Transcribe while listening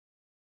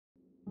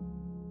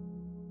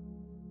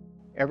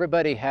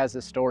Everybody has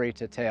a story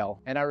to tell.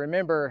 And I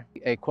remember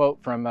a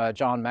quote from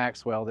John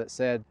Maxwell that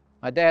said,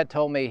 "My dad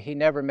told me he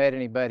never met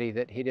anybody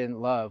that he didn't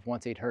love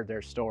once he'd heard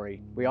their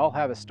story." We all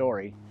have a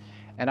story.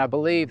 And I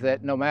believe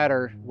that no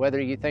matter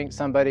whether you think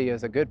somebody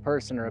is a good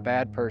person or a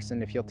bad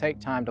person, if you'll take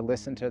time to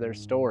listen to their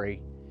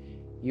story,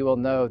 you will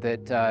know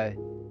that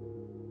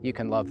you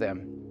can love them.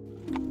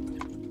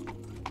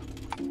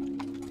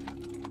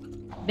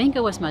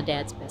 Bingo was my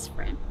dad's best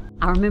friend.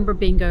 I remember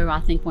Bingo, I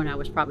think, when I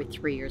was probably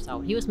 3 years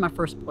old. He was my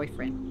first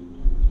boyfriend.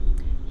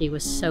 He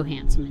was so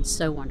handsome and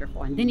so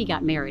wonderful. And then he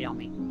got married on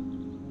me.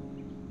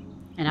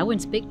 And I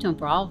wouldn't speak to him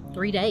for all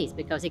 3 days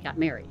because he got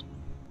married.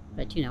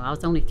 But you know, I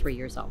was only 3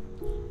 years old.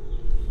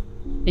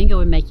 Bingo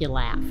would make you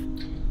laugh.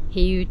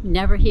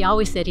 He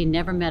always said he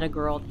never met a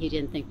girl that he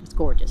didn't think was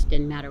gorgeous.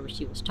 Didn't matter if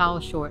she was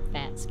tall, short,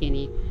 fat,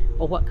 skinny,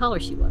 or what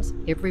color she was.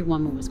 Every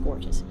woman was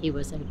gorgeous. He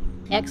was an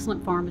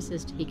excellent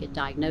pharmacist. He could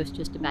diagnose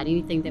just about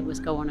anything that was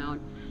going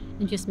on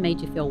and just made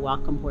you feel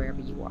welcome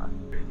wherever you were.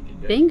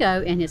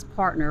 Bingo and his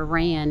partner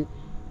ran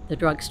the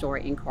drugstore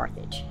in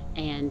Carthage,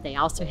 and they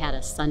also had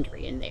a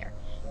sundry in there.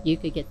 You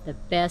could get the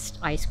best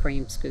ice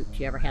cream scoops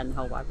you ever had in the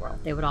whole wide world.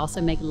 They would also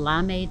make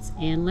limeades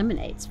and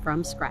lemonades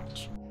from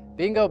scratch.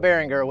 Bingo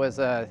Beringer was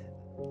one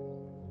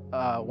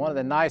of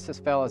the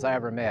nicest fellows I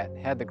ever met.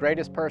 Had the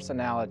greatest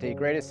personality,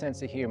 greatest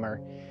sense of humor.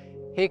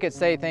 He could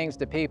say things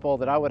to people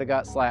that I would have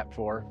got slapped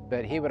for,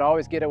 but he would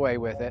always get away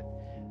with it.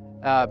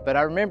 But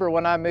I remember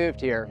when I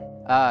moved here,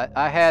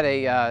 I had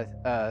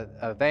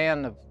a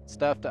van of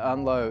stuff to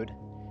unload,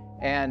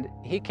 and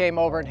he came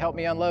over and helped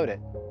me unload it.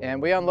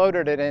 And we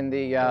unloaded it in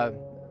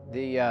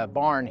the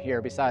barn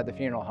here beside the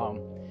funeral home.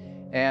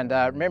 And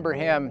I remember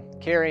him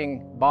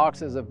carrying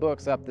boxes of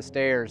books up the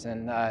stairs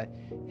and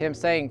him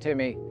saying to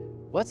me,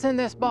 "What's in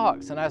this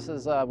box?" And I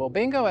says, "Well,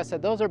 Bingo," I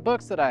said, "those are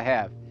books that I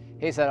have."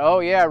 He said, "Oh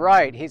yeah,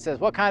 right." He says,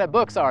 "What kind of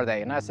books are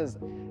they?" And I says,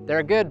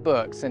 "They're good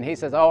books." And he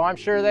says, "Oh, I'm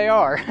sure they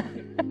are."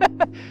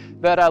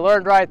 But I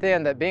learned right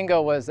then that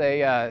Bingo was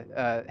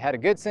had a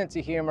good sense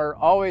of humor,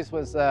 always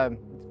was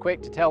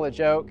quick to tell a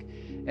joke,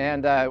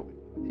 and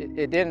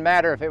it didn't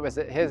matter if it was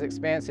at his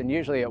expense, and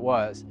usually it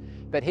was.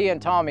 But he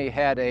and Tommy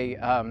had a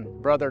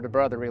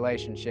brother-to-brother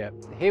relationship.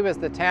 He was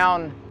the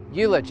town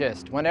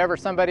eulogist. Whenever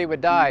somebody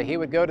would die, he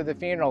would go to the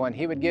funeral and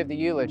he would give the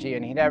eulogy,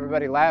 and he'd have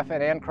everybody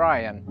laughing and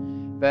crying.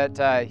 But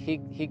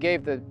he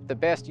gave the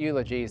best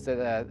eulogies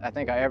that I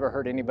think I ever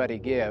heard anybody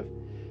give.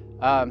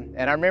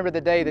 And I remember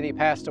the day that he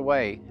passed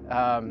away.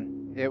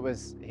 He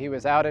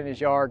was out in his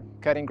yard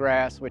cutting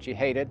grass, which he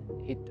hated.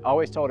 He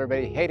always told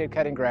everybody he hated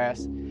cutting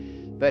grass,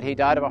 but he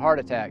died of a heart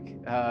attack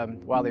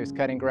while he was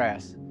cutting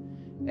grass.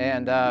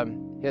 And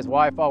his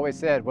wife always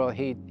said, well,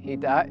 he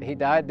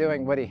died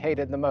doing what he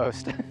hated the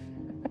most.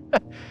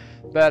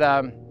 But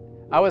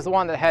I was the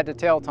one that had to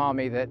tell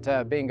Tommy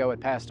that Bingo had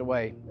passed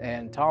away.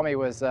 And Tommy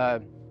was,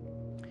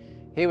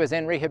 he was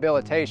in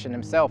rehabilitation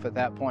himself at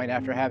that point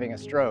after having a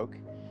stroke.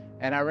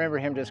 And I remember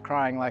him just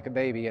crying like a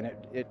baby, and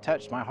it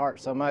touched my heart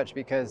so much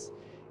because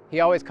he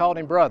always called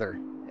him brother,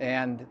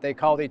 and they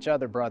called each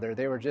other brother.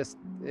 They were just,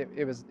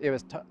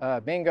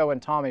 Bingo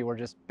and Tommy were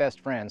just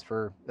best friends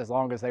for as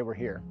long as they were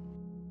here.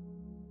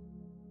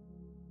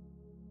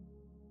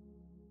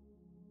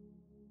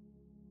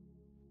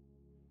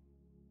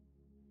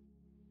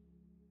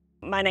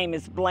 My name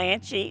is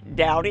Blanche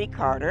Dowdy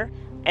Carter,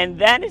 and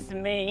that is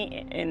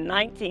me in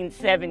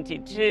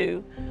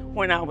 1972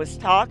 when I was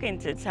talking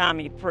to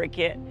Tommy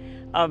Prickett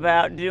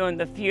about doing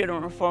the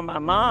funeral for my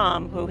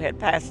mom who had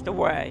passed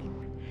away.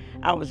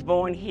 I was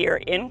born here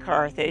in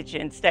Carthage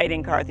and stayed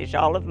in Carthage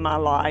all of my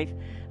life,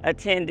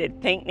 attended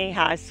Pinckney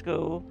High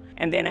School,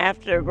 and then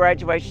after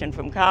graduation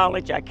from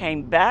college, I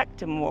came back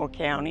to Moore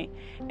County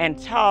and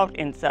taught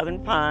in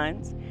Southern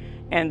Pines.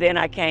 And then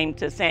I came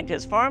to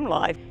Santos Farm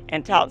Life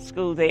and taught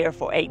school there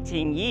for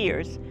 18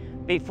 years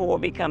before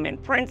becoming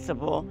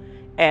principal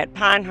at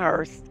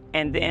Pinehurst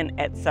and then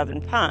at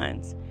Southern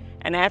Pines.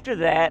 And after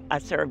that, I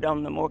served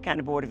on the Moore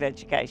County Board of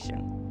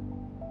Education.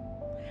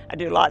 I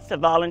do lots of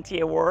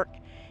volunteer work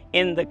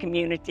in the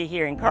community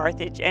here in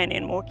Carthage and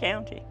in Moore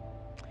County,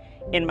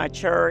 in my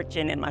church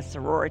and in my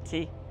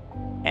sorority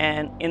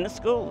and in the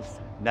schools.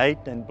 Nate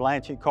and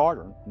Blanche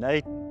Carter.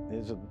 Nate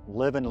is a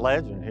living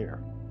legend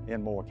here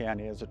in Moore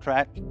County as a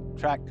track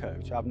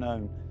coach. I've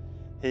known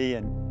he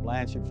and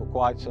Blanche for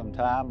quite some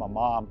time. My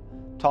mom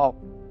taught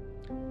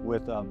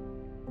with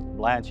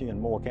Blanche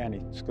in Moore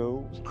County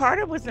schools.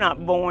 Carter was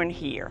not born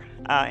here,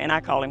 and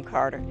I call him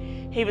Carter.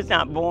 He was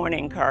not born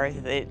in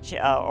Carthage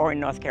or in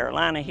North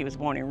Carolina. He was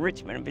born in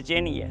Richmond,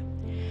 Virginia.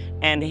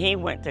 And he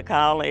went to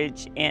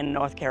college in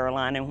North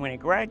Carolina, and when he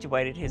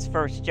graduated, his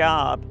first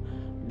job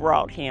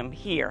brought him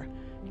here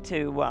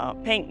to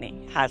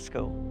Pinckney High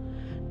School.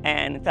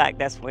 And in fact,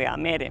 that's where I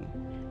met him.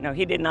 No,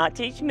 he did not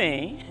teach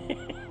me.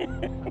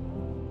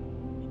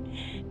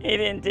 He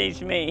didn't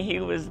teach me. He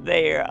was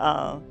there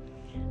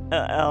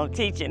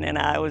teaching, and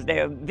I was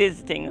there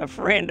visiting a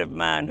friend of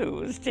mine who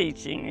was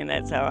teaching, and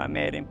that's how I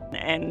met him.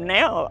 And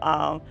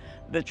now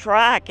the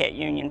track at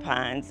Union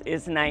Pines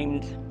is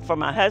named for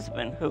my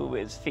husband, who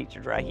is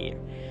featured right here,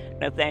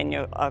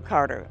 Nathaniel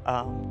Carter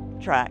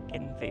Track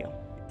and Field.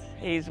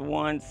 He's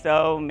won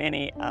so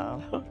many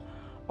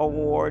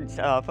awards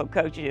for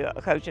Coach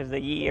of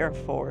the Year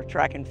for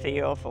track and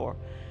field for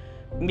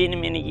many,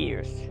 many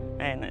years.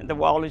 And the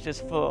wall is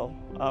just full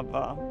of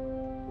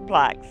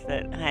plaques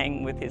that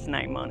hang with his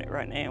name on it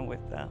right now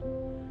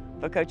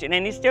for coaching.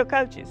 And he still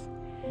coaches.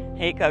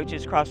 He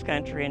coaches cross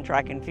country and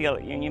track and field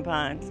at Union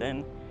Pines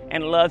and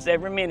loves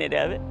every minute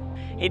of it.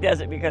 He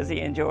does it because he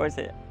enjoys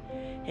it.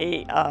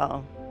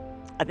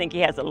 I think he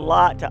has a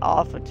lot to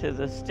offer to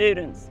the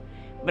students,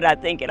 but I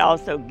think it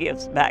also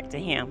gives back to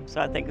him. So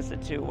I think it's a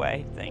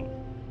two-way thing.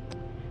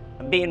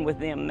 Being with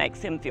them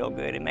makes him feel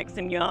good. It makes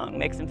him young,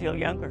 makes him feel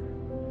younger.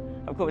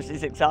 Of course,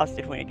 he's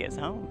exhausted when he gets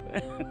home.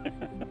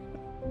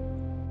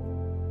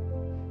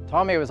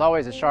 Tommy was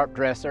always a sharp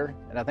dresser,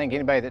 and I think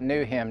anybody that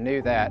knew him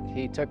knew that.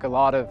 He took a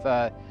lot of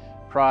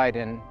pride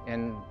in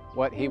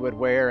what he would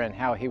wear and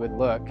how he would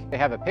look. They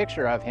have a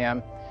picture of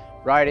him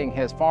riding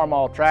his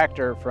farm-all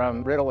tractor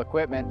from Riddle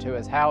Equipment to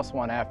his house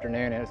one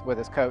afternoon with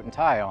his coat and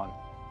tie on.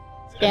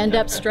 Stand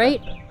up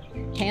straight,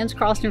 hands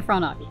crossed in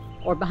front of you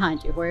or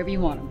behind you, wherever you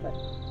want them.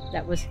 But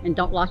that was, and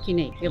don't lock your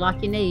knee. If you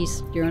lock your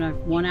knees during a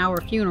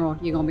 1-hour funeral,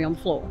 you're gonna be on the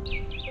floor.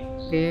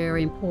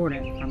 Very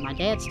important from my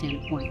dad's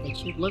standpoint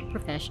that you look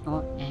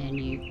professional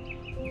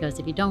because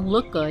if you don't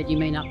look good, you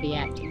may not be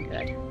acting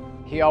good.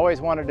 He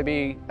always wanted to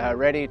be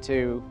ready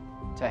to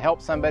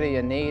help somebody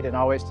in need and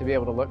always to be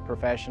able to look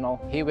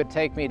professional. He would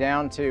take me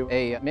down to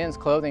a men's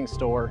clothing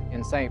store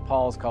in St.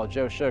 Paul's called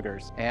Joe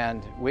Sugar's,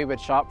 and we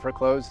would shop for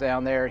clothes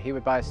down there. He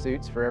would buy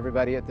suits for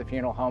everybody at the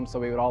funeral home so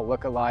we would all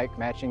look alike,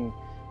 matching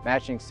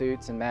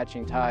suits and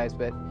matching ties.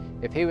 But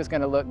if he was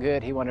going to look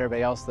good, he wanted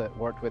everybody else that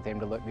worked with him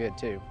to look good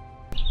too.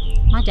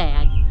 My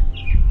dad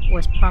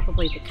was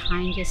probably the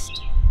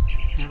kindest,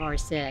 and I've already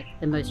said,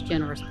 the most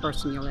generous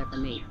person you'll ever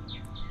meet.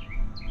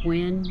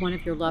 When one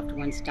of your loved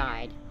ones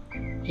died,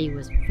 he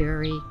was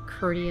very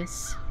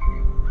courteous,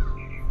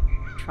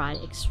 tried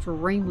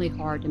extremely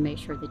hard to make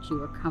sure that you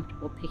were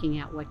comfortable picking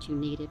out what you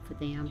needed for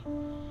them.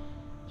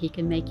 He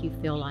can make you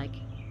feel like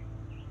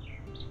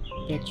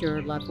that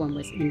your loved one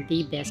was in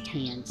the best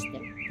hands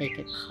that they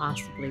could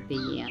possibly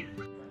be in.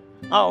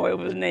 Oh, it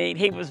was neat.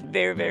 He was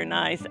very, very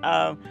nice.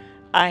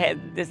 I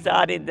had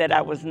decided that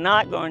I was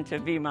not going to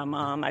view my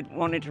mom. I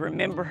wanted to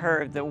remember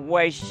her the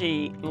way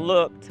she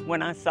looked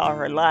when I saw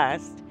her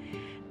last.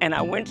 And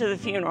I went to the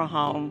funeral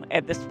home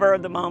at the spur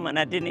of the moment.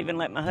 I didn't even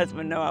let my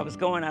husband know I was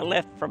going. I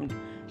left from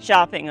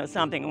shopping or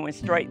something and went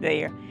straight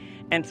there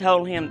and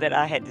told him that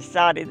I had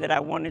decided that I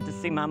wanted to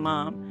see my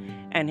mom.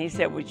 And he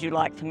said, would you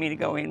like for me to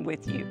go in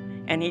with you?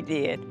 And he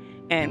did,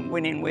 and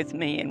went in with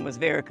me and was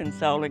very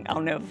consoling.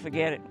 I'll never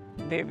forget it.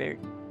 Very, very,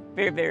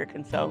 very, very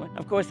consoling.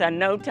 Of course, I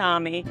know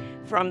Tommy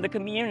from the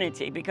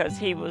community because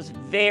he was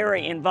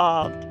very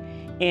involved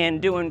in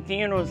doing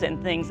funerals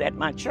and things at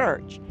my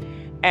church.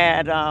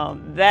 At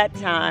that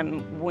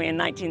time, when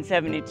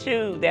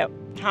 1972, that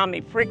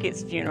Tommy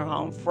Prickett's funeral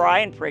home, Fry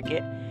and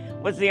Prickett,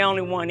 was the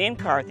only one in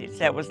Carthage.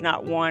 That was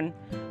not one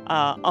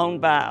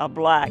owned by a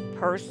black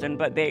person,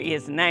 but there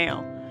is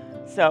now.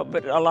 So,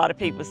 but a lot of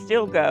people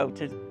still go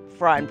to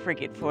Fry and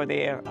Prickett for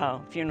their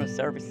funeral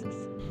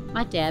services.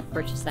 My dad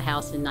purchased the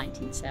house in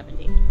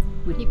 1970.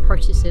 When he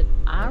purchased it,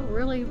 I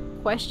really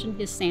questioned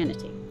his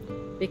sanity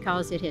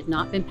because it had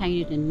not been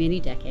painted in many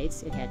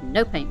decades. It had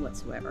no paint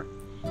whatsoever.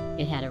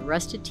 It had a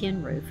rusted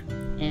tin roof,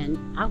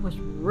 and I was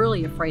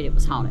really afraid it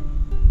was haunted.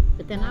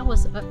 But then I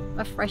was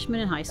a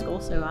freshman in high school,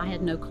 so I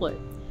had no clue.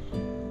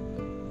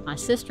 My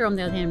sister, on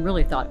the other hand,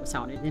 really thought it was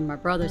haunted. And my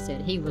brother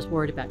said he was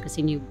worried about it because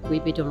he knew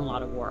we'd be doing a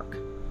lot of work,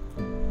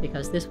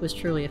 because this was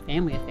truly a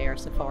family affair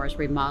so far as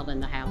remodeling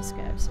the house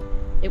goes.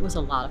 It was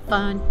a lot of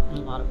fun and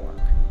a lot of work.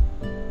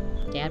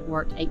 Dad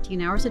worked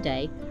 18 hours a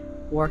day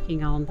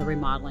working on the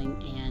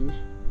remodeling, and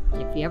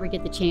if you ever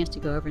get the chance to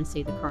go over and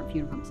see the current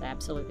funeral home, it's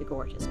absolutely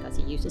gorgeous because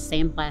he used a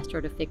sandblaster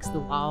to fix the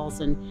walls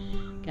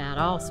and got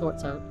all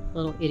sorts of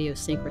little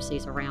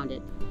idiosyncrasies around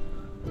it.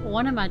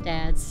 One of my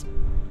dad's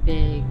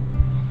big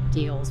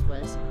deals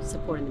was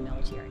supporting the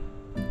military.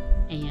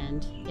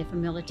 And if a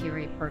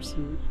military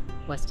person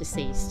was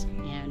deceased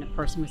and a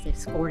person was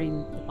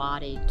escorting the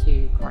body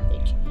to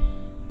Carthage,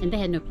 and they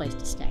had no place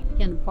to stay,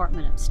 he had an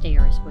apartment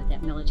upstairs where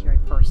that military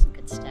person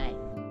could stay.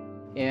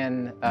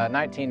 In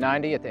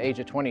 1990, at the age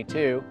of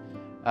 22,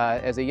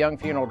 as a young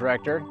funeral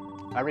director,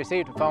 I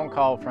received a phone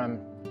call from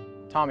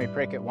Tommy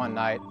Prickett one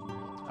night.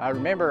 I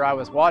remember I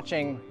was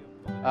watching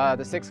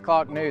the 6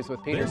 o'clock news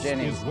with Peter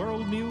Jennings. This is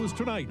World News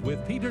Tonight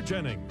with Peter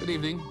Jennings. Good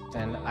evening.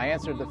 And I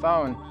answered the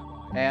phone,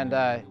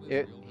 and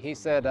he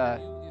said,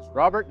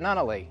 Robert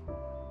Nunnally.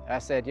 I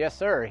said, yes,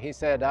 sir. He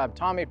said, I'm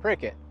Tommy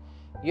Prickett.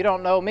 You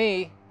don't know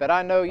me, but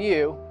I know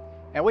you.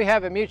 And we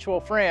have a mutual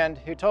friend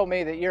who told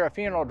me that you're a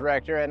funeral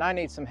director and I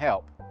need some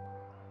help.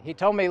 He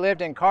told me he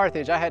lived in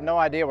Carthage. I had no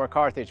idea where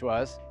Carthage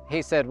was.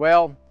 He said,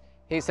 well,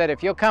 He said,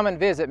 if you'll come and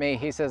visit me,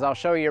 he says, I'll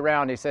show you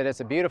around. He said, it's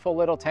a beautiful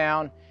little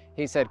town.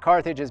 He said,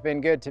 Carthage has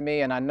been good to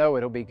me and I know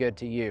it'll be good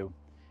to you.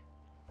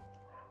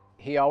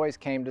 He always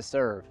came to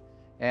serve.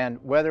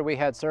 And whether we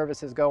had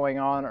services going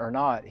on or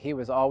not, he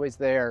was always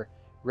there,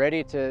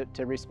 ready to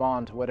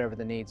respond to whatever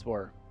the needs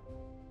were.